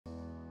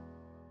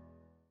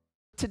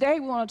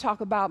today we want to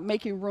talk about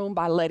making room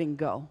by letting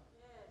go.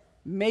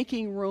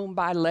 Making room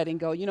by letting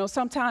go. You know,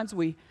 sometimes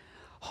we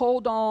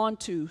hold on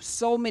to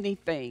so many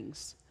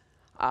things.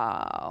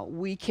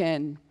 We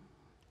can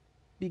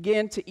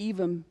begin to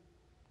even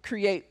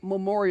create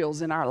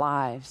memorials in our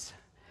lives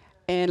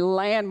and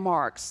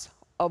landmarks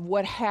of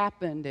what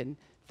happened and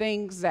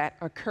things that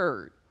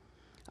occurred.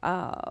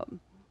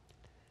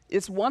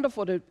 It's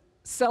wonderful to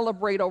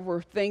celebrate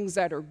over things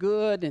that are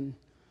good and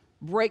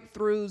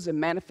breakthroughs and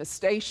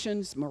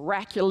manifestations,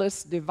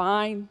 miraculous,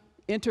 divine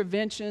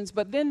interventions.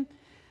 But then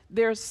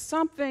there's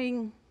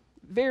something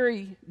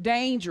very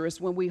dangerous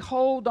when we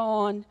hold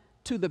on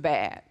to the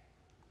bad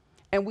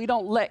and we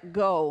don't let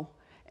go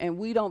and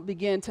we don't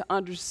begin to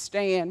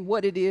understand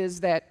what it is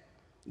that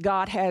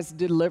God has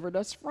delivered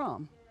us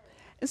from.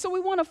 And so we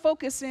want to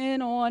focus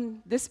in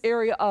on this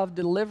area of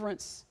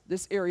deliverance,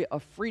 this area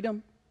of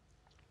freedom,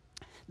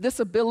 this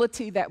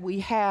ability that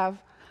we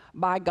have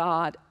by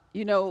God.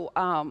 You know,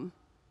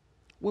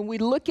 when we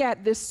look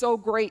at this so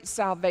great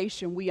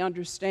salvation, we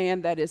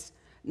understand that it's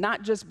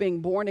not just being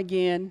born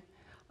again,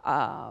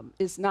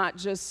 it's not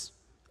just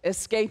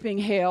escaping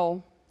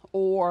hell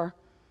or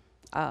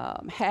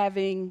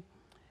having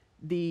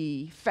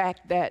the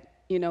fact that,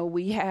 you know,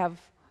 we have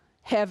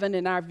heaven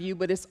in our view,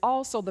 but it's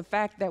also the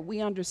fact that we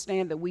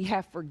understand that we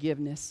have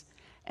forgiveness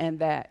and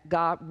that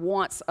God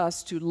wants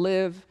us to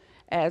live,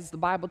 as the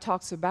Bible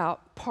talks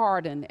about,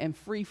 pardon and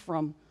free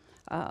from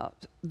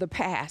the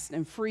past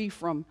and free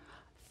from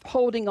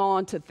holding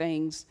on to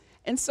things.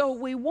 And so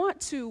we want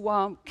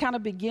to kind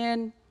of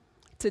begin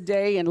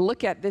today and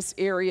look at this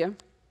area.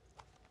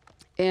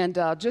 And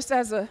just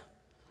as a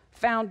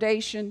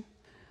foundation,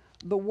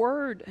 the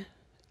word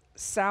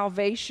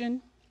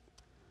salvation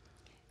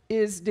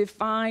is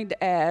defined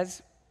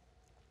as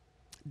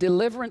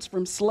deliverance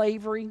from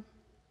slavery.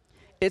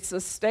 It's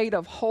a state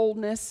of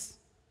wholeness,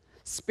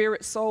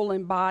 spirit, soul,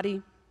 and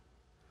body,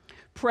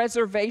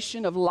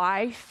 preservation of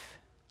life,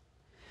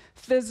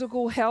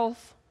 physical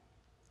health,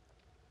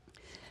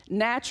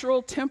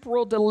 natural,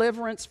 temporal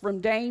deliverance from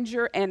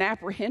danger and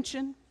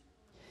apprehension,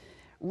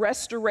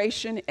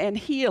 restoration and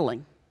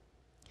healing.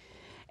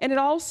 And it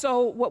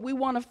also, what we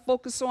want to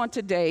focus on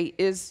today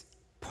is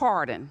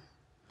pardon.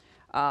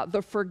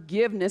 The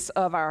forgiveness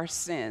of our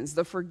sins,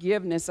 the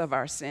forgiveness of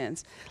our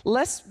sins.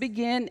 Let's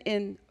begin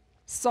in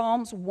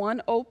Psalms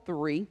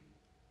 103,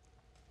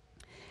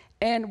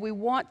 and we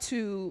want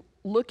to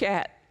look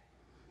at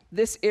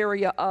this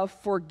area of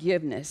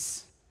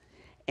forgiveness.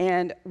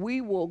 And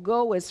we will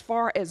go as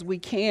far as we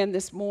can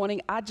this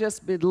morning. I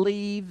just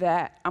believe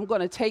that I'm going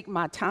to take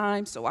my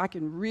time so I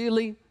can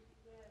really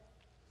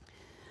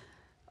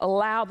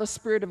allow the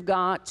Spirit of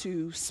God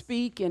to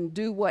speak and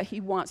do what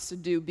He wants to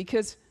do,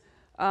 because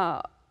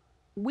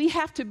we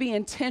have to be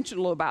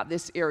intentional about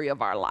this area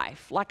of our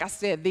life. Like I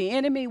said, the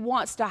enemy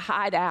wants to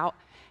hide out,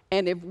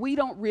 and if we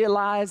don't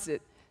realize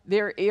that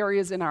there are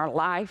areas in our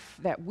life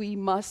that we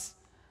must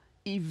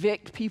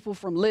evict people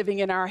from living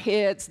in our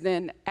heads,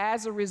 then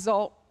as a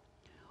result,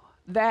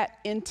 that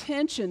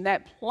intention,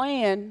 that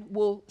plan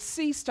will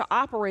cease to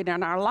operate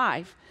in our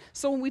life.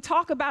 So when we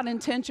talk about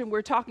intention,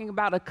 we're talking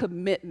about a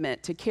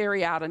commitment to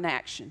carry out an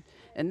action.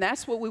 And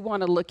that's what we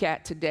want to look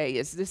at today,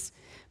 is this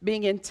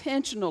being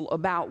intentional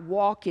about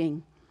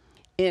walking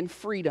in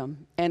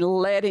freedom and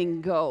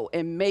letting go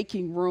and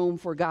making room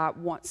for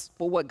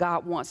what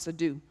God wants to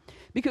do.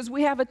 Because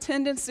we have a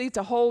tendency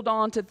to hold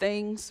on to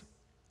things.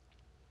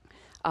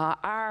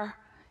 Our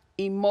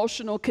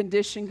emotional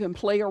condition can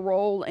play a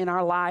role in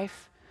our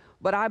life.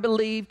 But I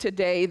believe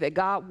today that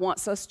God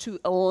wants us to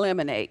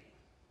eliminate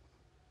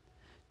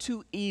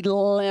the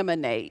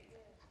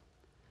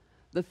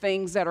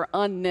things that are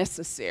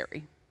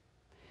unnecessary.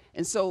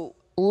 And so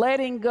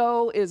letting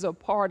go is a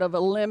part of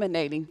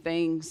eliminating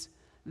things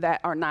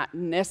that are not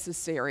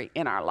necessary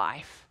in our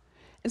life.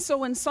 And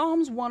so in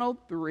Psalms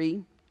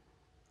 103,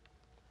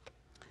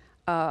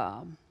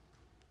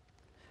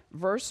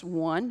 verse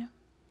 1,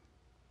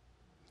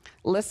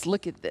 let's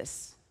look at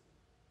this.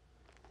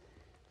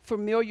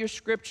 Familiar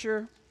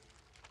scripture.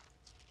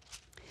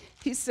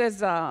 He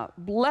says,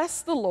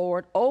 bless the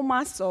Lord, O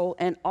my soul,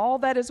 and all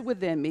that is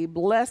within me.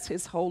 Bless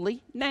His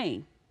holy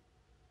name.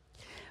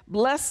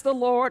 Bless the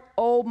Lord,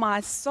 O my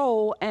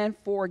soul, and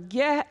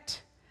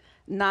forget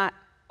not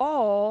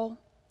all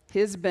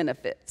His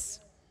benefits,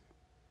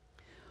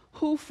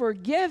 who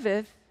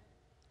forgiveth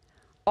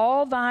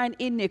all thine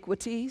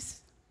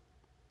iniquities,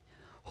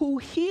 who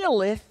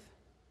healeth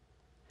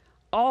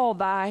all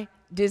thy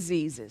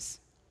diseases,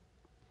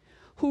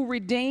 who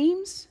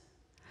redeems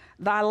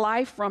thy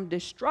life from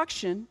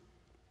destruction,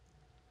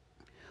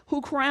 who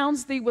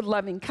crowns thee with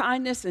loving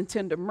kindness and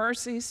tender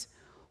mercies,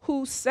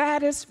 who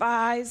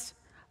satisfies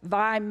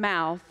thy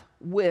mouth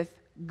with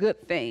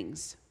good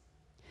things,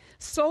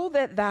 so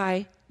that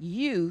thy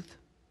youth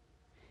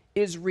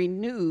is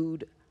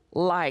renewed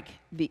like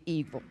the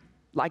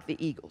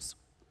eagles.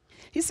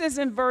 He says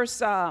in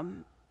verse,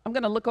 I'm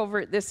going to look over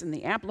at this in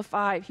the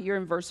Amplified here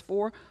in verse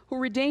 4, who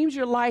redeems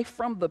your life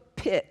from the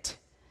pit.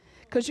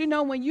 Because, you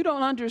know, when you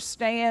don't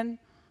understand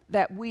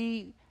that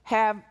we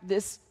have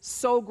this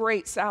so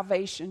great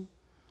salvation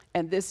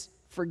and this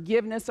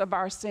forgiveness of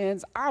our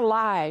sins, our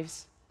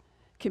lives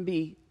can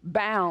be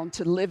bound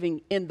to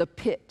living in the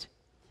pit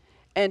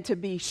and to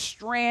be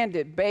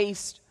stranded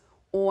based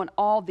on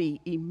all the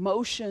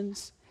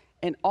emotions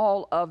and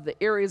all of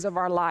the areas of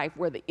our life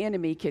where the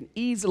enemy can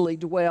easily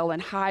dwell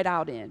and hide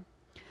out in.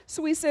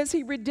 So he says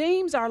he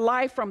redeems our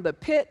life from the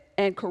pit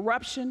and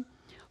corruption,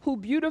 who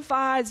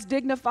beautifies,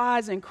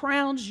 dignifies, and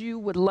crowns you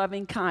with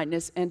loving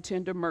kindness and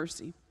tender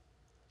mercy,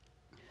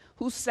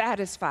 who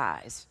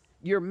satisfies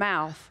your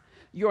mouth,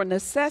 your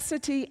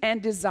necessity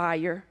and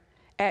desire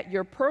at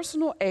your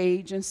personal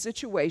age and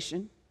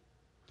situation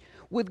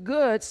with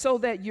good, so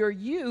that your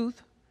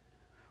youth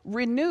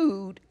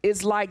renewed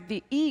is like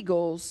the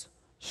eagle's,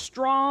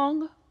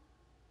 strong,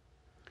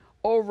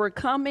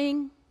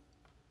 overcoming,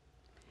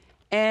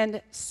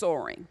 and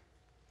soaring.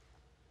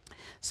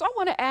 So I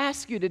want to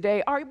ask you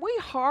today, are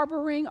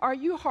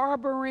you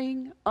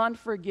harboring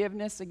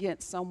unforgiveness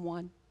against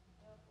someone?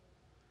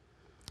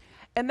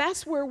 And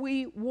that's where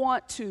we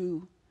want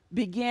to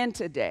begin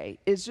today,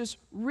 is just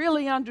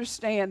really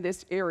understand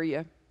this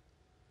area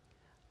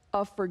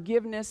of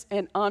forgiveness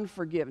and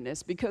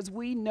unforgiveness, because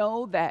we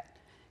know that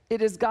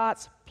it is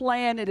God's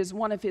plan. It is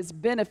one of his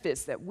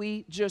benefits that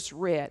we just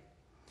read.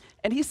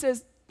 And he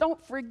says,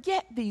 don't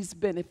forget these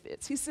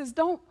benefits. He says,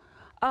 don't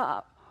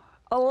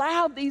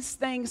allow these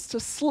things to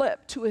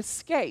slip, to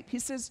escape. He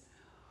says,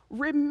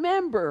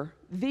 remember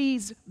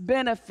these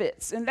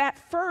benefits. And that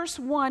first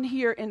one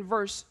here in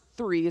verse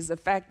 3 is the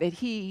fact that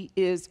he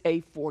is a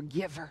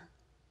forgiver.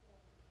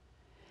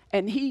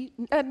 And he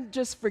doesn't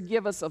just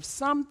forgive us of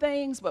some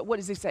things, but what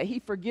does he say? He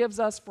forgives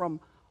us from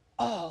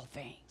all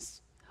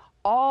things,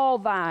 all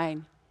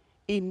thine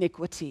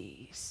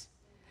iniquities,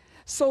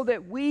 so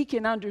that we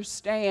can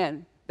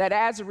understand that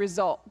as a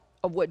result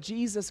of what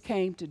Jesus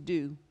came to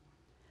do,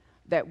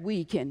 that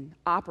we can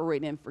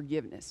operate in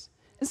forgiveness.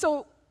 And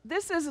so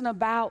this isn't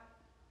about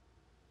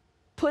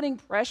putting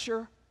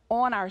pressure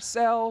on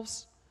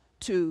ourselves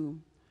to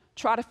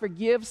try to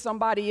forgive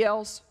somebody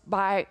else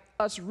by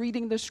us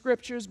reading the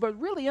scriptures, but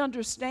really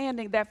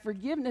understanding that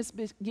forgiveness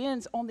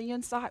begins on the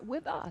inside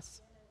with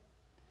us.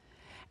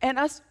 And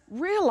us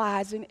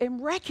realizing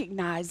and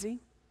recognizing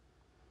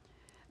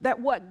that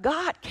what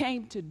God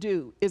came to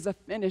do is a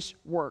finished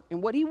work.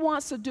 And what he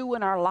wants to do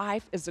in our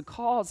life is to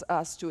cause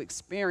us to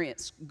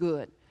experience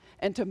good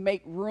and to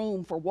make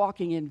room for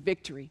walking in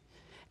victory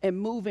and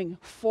moving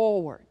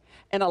forward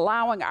and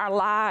allowing our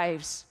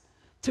lives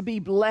to be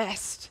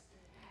blessed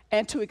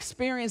and to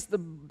experience the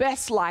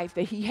best life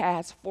that he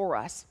has for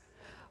us.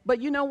 But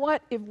you know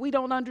what? If we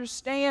don't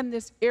understand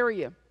this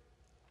area,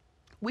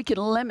 we can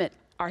limit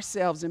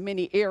ourselves in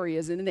many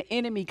areas, and then the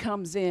enemy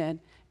comes in,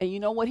 and you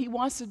know what he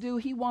wants to do?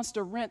 He wants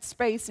to rent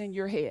space in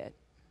your head.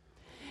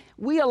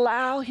 We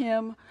allow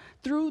him,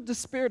 through the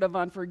spirit of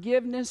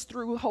unforgiveness,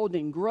 through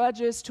holding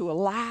grudges, to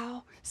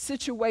allow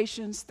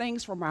situations,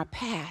 things from our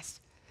past,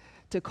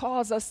 to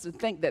cause us to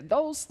think that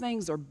those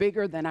things are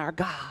bigger than our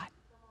God.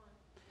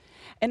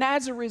 And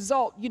as a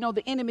result, you know,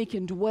 the enemy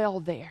can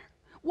dwell there.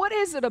 What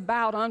is it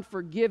about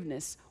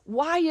unforgiveness?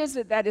 Why is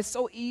it that it's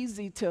so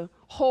easy to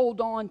hold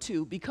on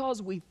to?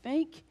 Because we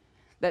think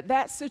that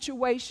that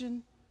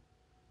situation,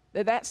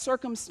 that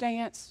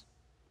circumstance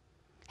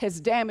has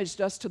damaged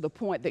us to the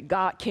point that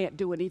God can't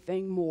do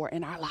anything more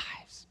in our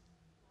lives.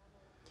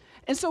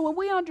 And so when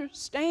we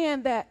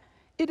understand that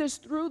it is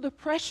through the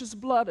precious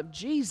blood of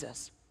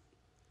Jesus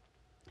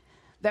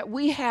that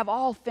we have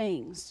all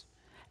things,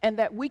 and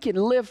that we can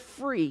live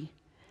free,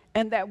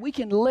 and that we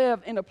can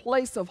live in a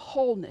place of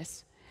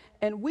wholeness,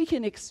 and we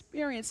can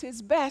experience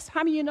his best.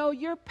 How many of you know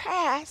your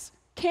past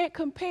can't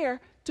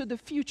compare to the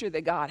future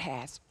that God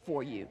has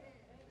for you?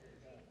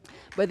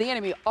 But the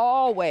enemy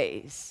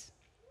always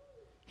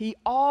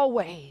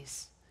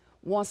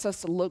wants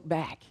us to look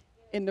back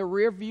in the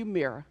rearview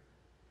mirror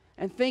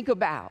and think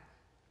about,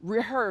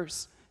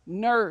 rehearse,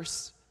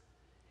 nurse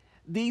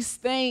these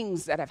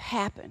things that have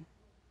happened.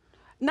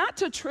 Not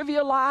to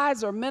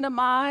trivialize or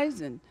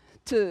minimize and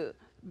to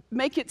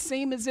make it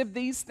seem as if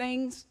these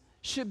things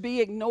should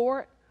be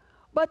ignored,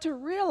 but to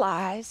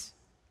realize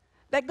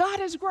that God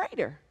is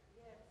greater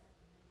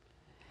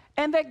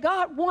and that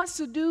God wants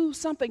to do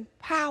something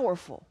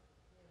powerful.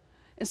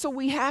 And so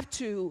we have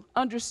to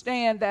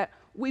understand that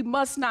we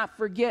must not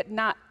forget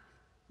not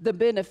the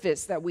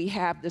benefits that we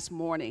have this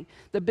morning.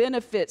 The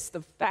benefits,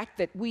 the fact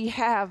that we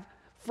have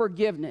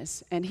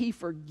forgiveness, and he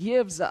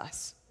forgives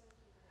us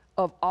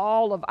of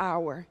all of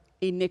our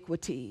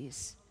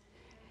iniquities.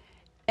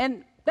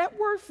 And that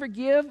word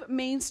forgive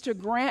means to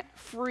grant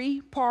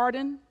free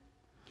pardon.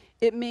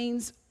 It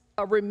means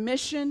a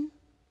remission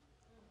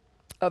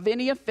of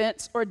any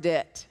offense or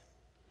debt,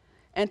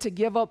 and to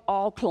give up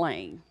all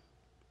claim.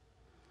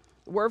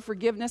 The word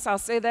forgiveness, I'll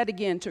say that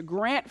again, to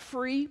grant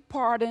free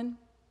pardon.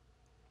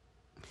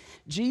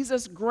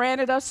 Jesus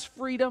granted us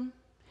freedom.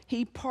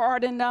 He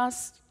pardoned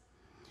us.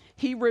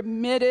 He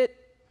remitted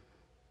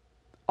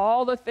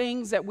all the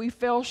things that we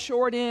fell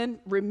short in,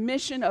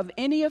 remission of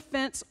any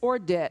offense or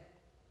debt,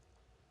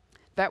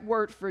 That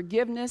word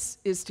forgiveness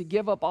is to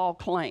give up all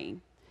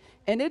claim.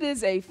 And it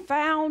is a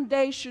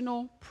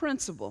foundational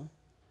principle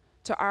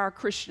to our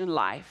Christian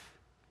life.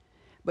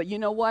 But you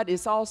know what?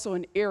 It's also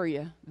an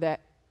area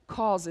that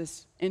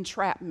causes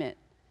entrapment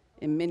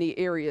in many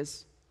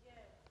areas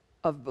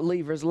of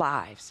believers'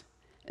 lives.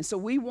 And so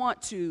we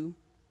want to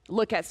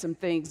look at some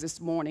things this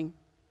morning,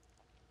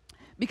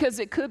 because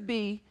it could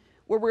be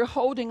where we're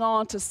holding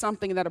on to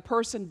something that a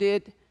person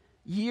did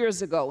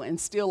years ago and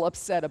still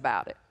upset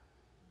about it.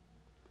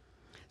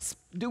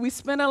 Do we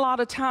spend a lot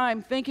of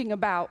time thinking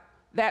about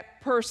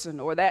that person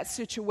or that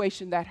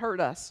situation that hurt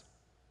us?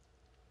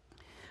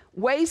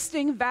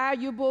 Wasting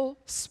valuable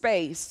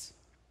space,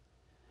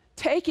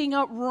 taking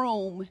up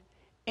room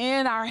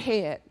in our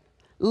head,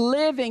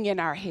 living in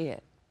our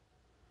head,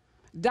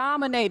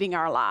 dominating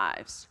our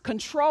lives,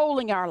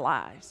 controlling our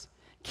lives,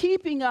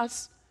 keeping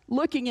us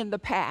looking in the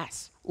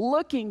past,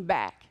 looking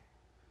back,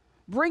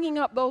 bringing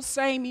up those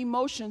same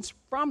emotions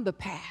from the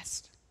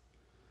past.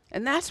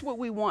 And that's what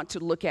we want to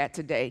look at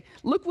today.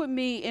 Look with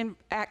me in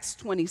Acts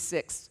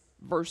 26,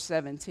 verse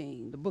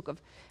 17, the book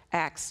of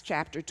Acts,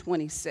 chapter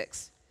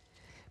 26.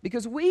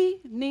 Because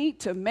we need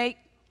to make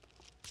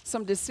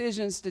some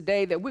decisions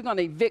today that we're going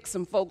to evict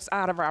some folks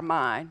out of our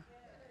mind.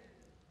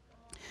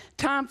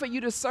 Time for you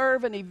to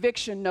serve an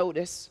eviction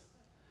notice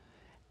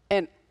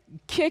and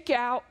kick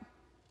out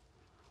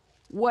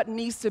what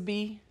needs to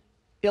be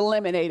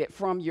eliminated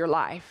from your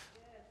life,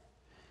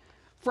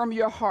 from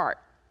your heart.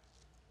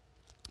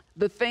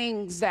 The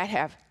things that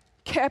have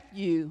kept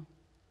you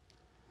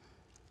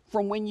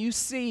from when you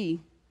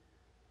see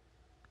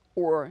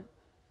or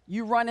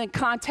you run in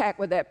contact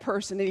with that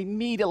person, and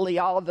immediately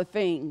all of the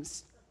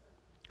things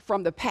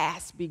from the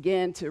past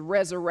begin to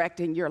resurrect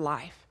in your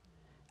life.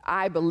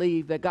 I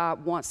believe that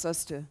God wants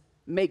us to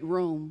make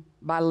room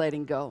by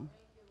letting go.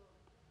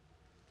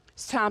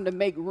 It's time to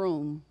make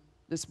room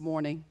this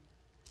morning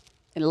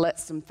and let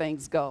some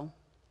things go.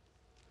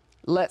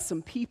 Let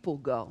some people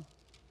go.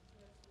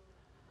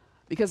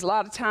 Because a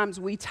lot of times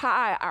we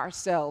tie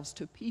ourselves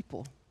to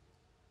people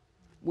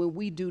when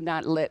we do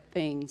not let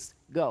things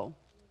go.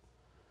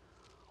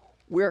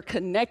 We're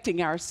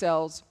connecting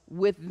ourselves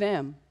with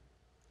them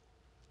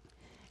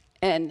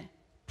and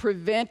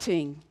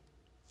preventing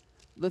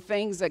the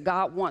things that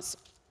God wants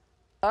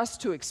us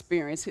to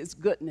experience, His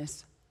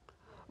goodness,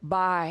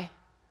 by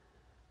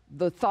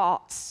the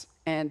thoughts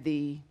and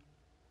the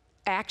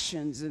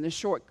actions and the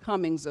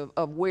shortcomings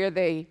of where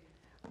they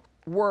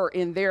were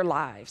in their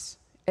lives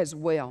as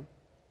well.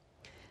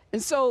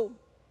 And so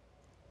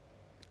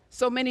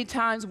many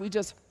times we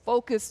just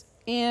focus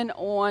in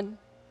on,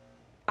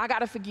 I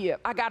gotta forgive,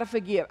 I gotta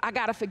forgive, I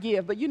gotta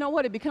forgive. But you know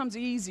what? It becomes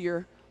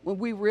easier when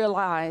we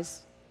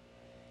realize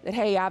that,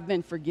 hey, I've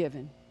been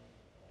forgiven.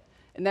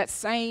 And that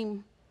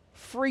same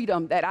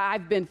freedom that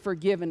I've been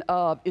forgiven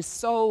of is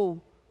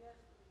so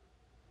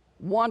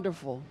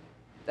wonderful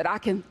that I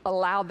can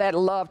allow that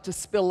love to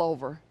spill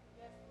over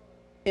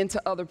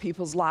into other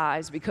people's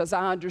lives, because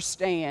I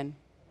understand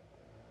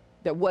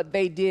that what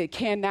they did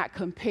cannot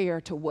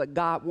compare to what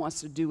God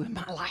wants to do in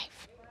my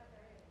life.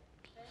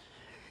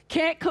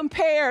 Can't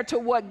compare to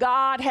what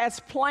God has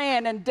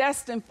planned and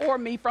destined for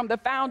me from the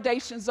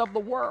foundations of the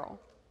world.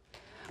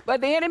 But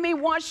the enemy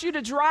wants you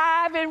to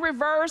drive in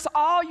reverse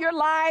all your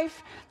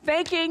life,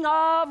 thinking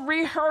of,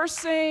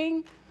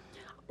 rehearsing,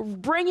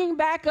 bringing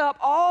back up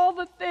all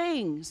the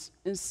things,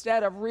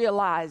 instead of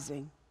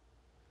realizing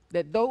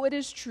that though it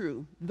is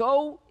true,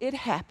 though it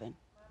happened,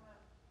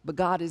 but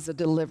God is a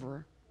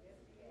deliverer.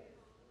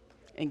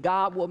 And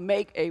God will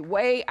make a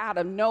way out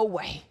of no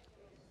way,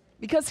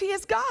 because He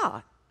is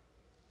God.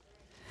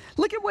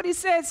 Look at what He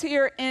says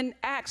here in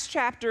Acts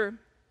chapter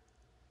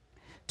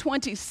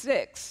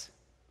 26,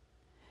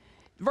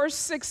 verse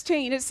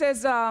 16. It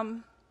says,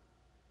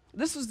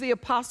 this was the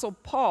Apostle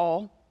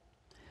Paul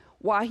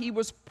while he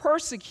was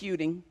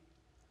persecuting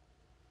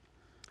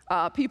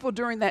people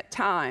during that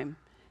time,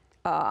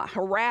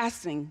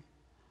 harassing,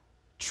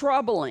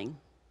 troubling.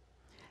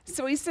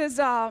 So he says,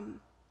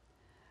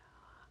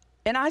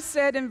 and I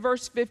said in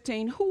verse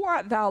 15, who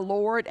art thou,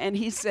 Lord? And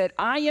he said,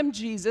 I am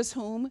Jesus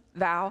whom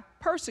thou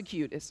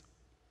persecutest.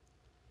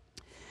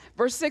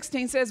 Verse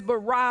 16 says, but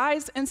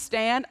rise and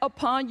stand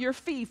upon your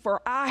feet,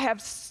 for I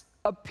have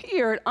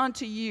appeared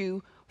unto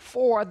you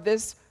for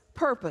this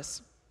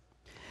purpose,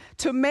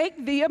 to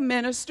make thee a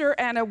minister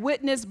and a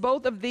witness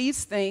both of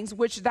these things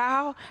which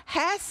thou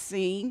hast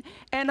seen,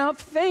 and of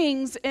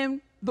things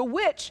in the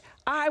which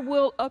I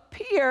will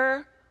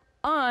appear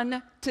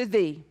unto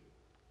thee,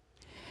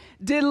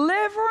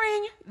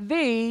 delivering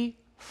thee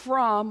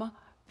from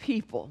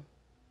people.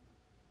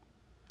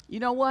 You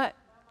know what?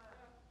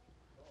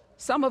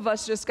 Some of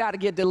us just got to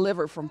get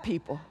delivered from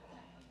people.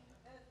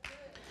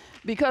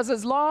 Because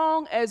as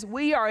long as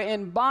we are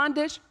in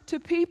bondage to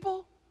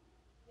people,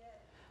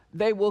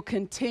 they will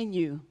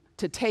continue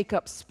to take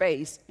up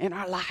space in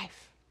our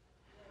life.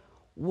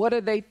 What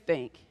do they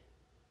think?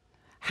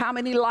 How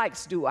many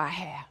likes do I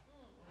have?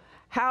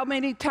 How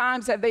many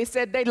times have they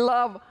said they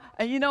love?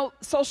 And you know,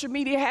 social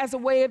media has a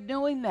way of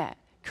doing that,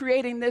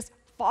 creating this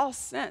false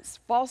sense,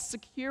 false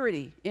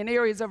security in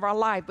areas of our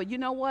life. But you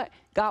know what?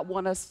 God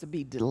wants us to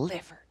be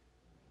delivered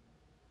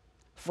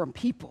from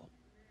people.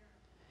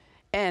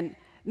 And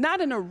not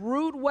in a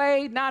rude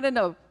way, not in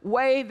a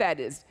way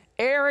that is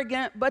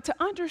arrogant, but to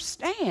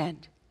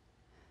understand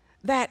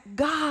that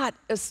God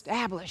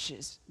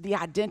establishes the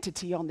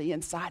identity on the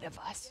inside of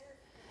us.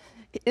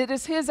 It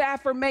is his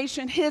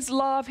affirmation, his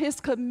love, his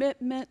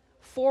commitment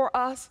for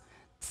us,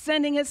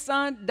 sending his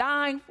son,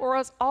 dying for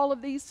us, all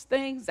of these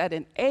things that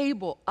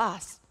enable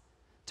us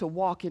to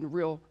walk in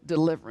real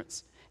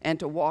deliverance and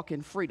to walk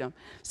in freedom.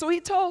 So he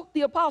told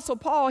the Apostle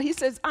Paul, he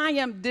says, I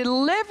am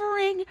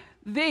delivering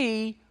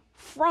thee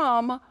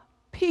from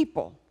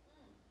people.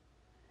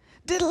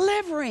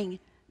 Delivering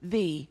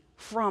thee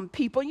from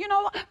people. You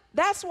know,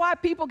 that's why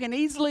people can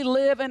easily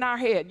live in our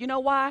head. You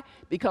know why?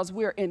 Because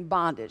we're in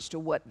bondage to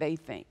what they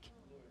think.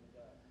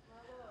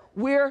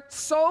 We're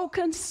so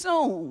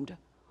consumed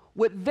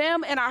with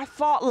them in our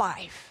thought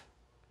life.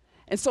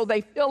 And so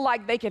they feel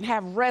like they can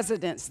have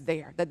residence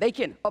there, that they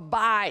can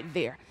abide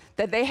there,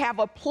 that they have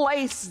a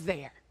place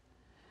there.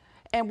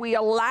 And we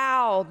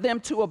allow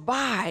them to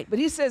abide. But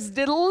he says,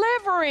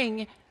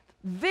 delivering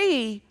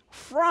thee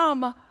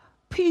from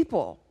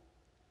people.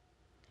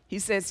 He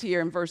says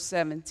here in verse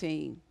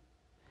 17.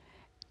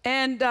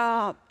 And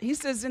he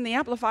says in the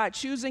Amplified,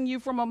 choosing you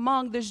from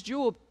among this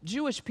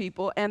Jewish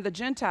people and the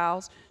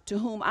Gentiles to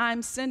whom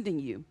I'm sending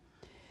you.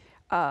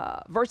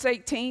 Verse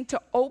 18,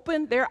 to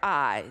open their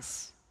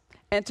eyes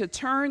and to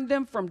turn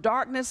them from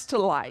darkness to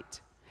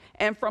light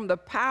and from the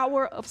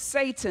power of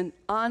Satan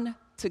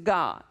unto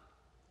God,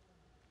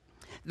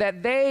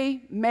 that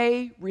they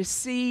may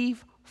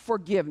receive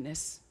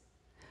forgiveness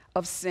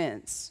of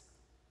sins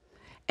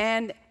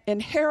and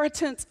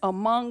inheritance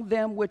among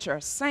them which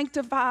are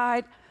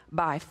sanctified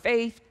by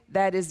faith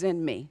that is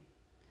in me.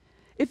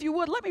 If you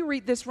would, let me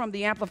read this from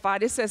the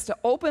Amplified. It says to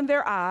open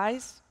their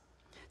eyes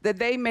that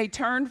they may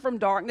turn from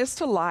darkness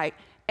to light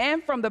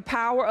and from the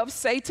power of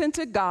Satan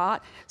to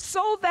God,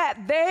 so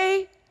that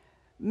they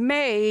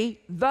may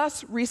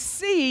thus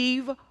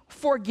receive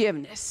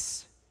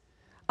forgiveness.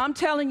 I'm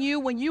telling you,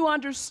 when you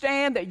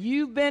understand that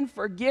you've been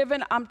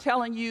forgiven, I'm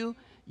telling you,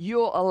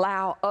 you'll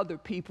allow other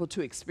people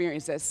to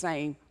experience that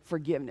same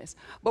forgiveness.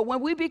 But when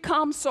we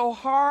become so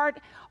hard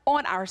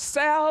on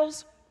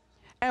ourselves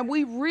and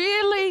we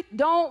really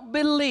don't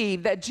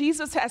believe that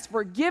Jesus has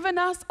forgiven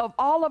us of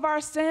all of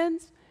our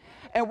sins,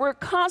 and we're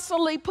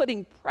constantly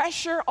putting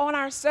pressure on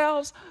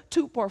ourselves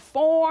to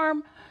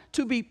perform,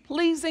 to be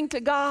pleasing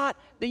to God,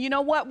 then you know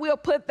what? We'll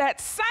put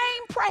that same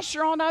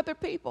pressure on other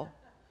people.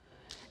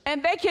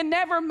 And they can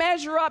never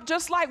measure up,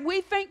 just like we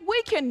think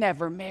we can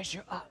never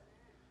measure up.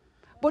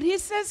 But he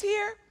says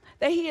here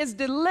that he is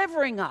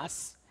delivering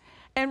us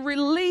and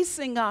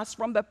releasing us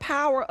from the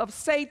power of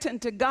Satan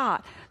to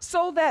God,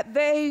 so that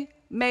they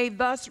may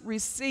thus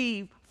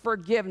receive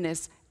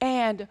forgiveness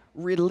and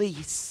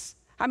release.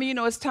 I mean, you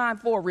know, it's time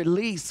for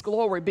release.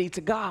 Glory be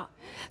to God.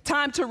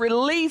 Time to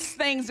release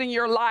things in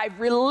your life,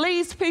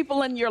 release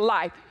people in your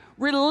life,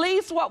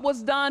 release what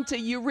was done to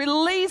you,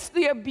 release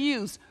the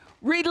abuse,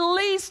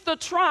 release the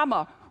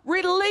trauma,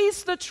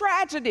 release the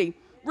tragedy,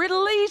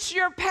 release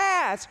your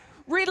past,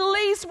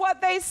 release what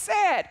they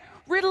said,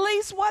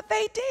 release what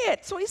they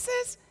did. So he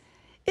says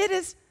it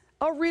is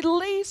a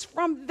release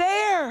from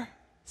their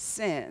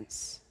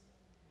sins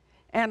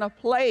and a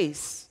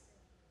place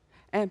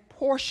and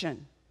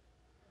portion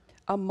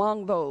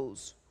among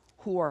those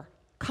who are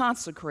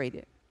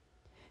consecrated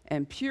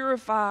and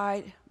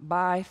purified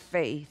by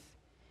faith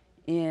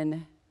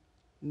in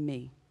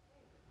me.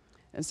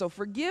 And so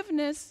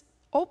forgiveness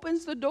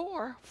opens the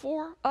door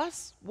for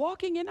us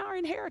walking in our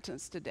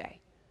inheritance today,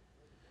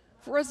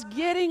 for us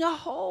getting a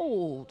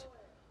hold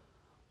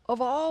of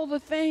all the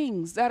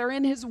things that are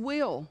in his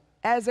will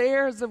as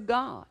heirs of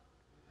God,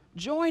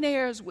 joint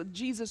heirs with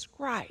Jesus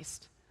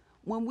Christ.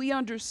 When we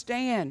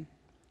understand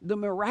the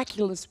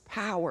miraculous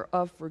power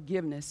of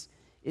forgiveness,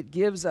 it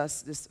gives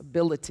us this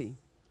ability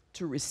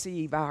to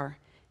receive our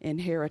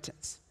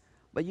inheritance.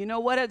 But you know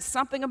what? It's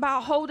something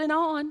about holding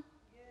on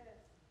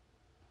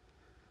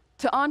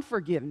to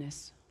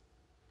unforgiveness,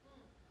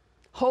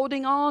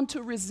 holding on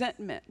to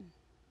resentment,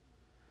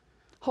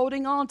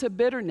 holding on to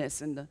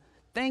bitterness and the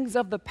things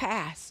of the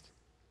past.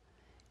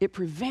 It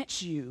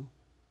prevents you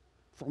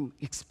from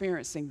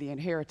experiencing the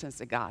inheritance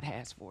that God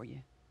has for you.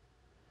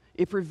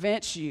 It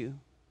prevents you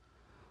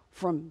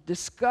from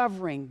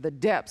discovering the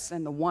depths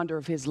and the wonder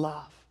of his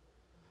love.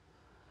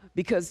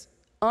 Because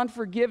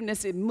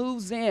unforgiveness, it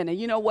moves in, and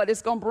you know what?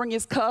 It's going to bring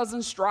his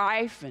cousin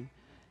strife, and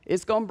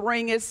it's going to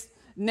bring his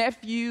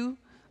nephew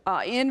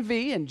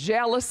envy and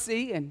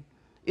jealousy, and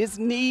his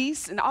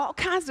niece, and all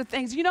kinds of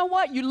things. You know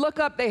what? You look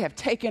up, they have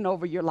taken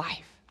over your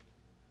life,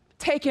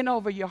 taken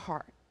over your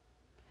heart,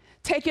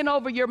 taken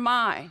over your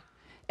mind,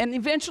 and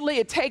eventually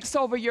it takes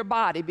over your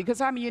body, because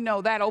I mean, you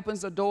know, that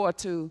opens the door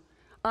to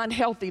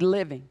unhealthy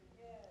living.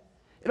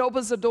 It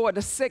opens the door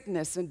to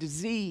sickness and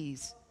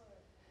disease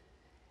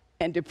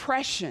and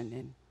depression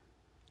and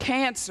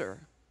cancer,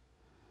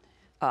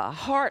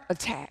 heart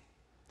attack,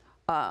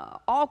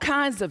 all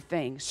kinds of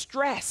things,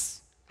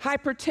 stress,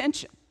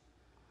 hypertension.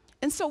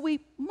 And so we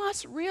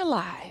must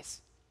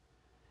realize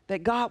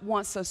that God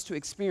wants us to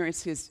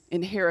experience his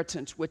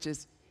inheritance, which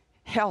is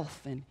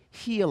health and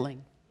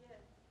healing,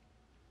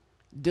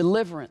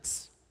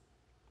 deliverance,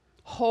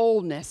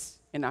 wholeness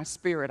in our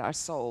spirit, our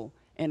soul,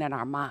 and in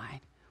our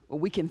mind, where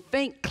we can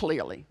think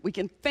clearly, we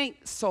can think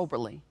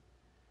soberly,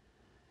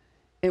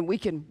 and we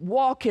can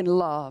walk in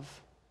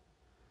love,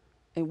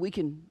 and we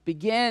can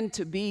begin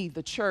to be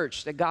the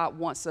church that God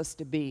wants us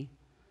to be,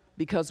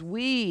 because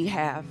we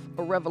have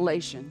a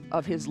revelation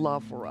of his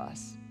love for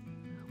us.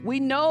 We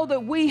know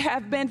that we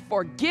have been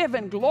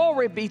forgiven.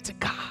 Glory be to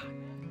God.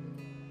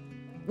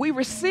 We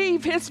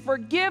receive his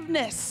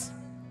forgiveness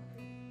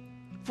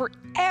for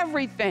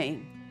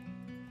everything.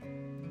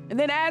 And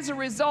then as a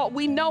result,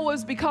 we know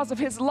it's because of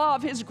his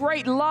love, his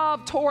great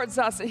love towards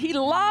us. And he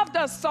loved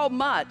us so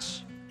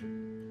much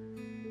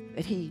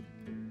that he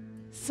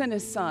sent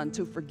his son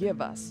to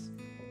forgive us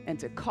and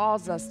to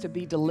cause us to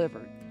be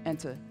delivered and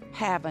to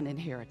have an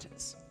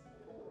inheritance.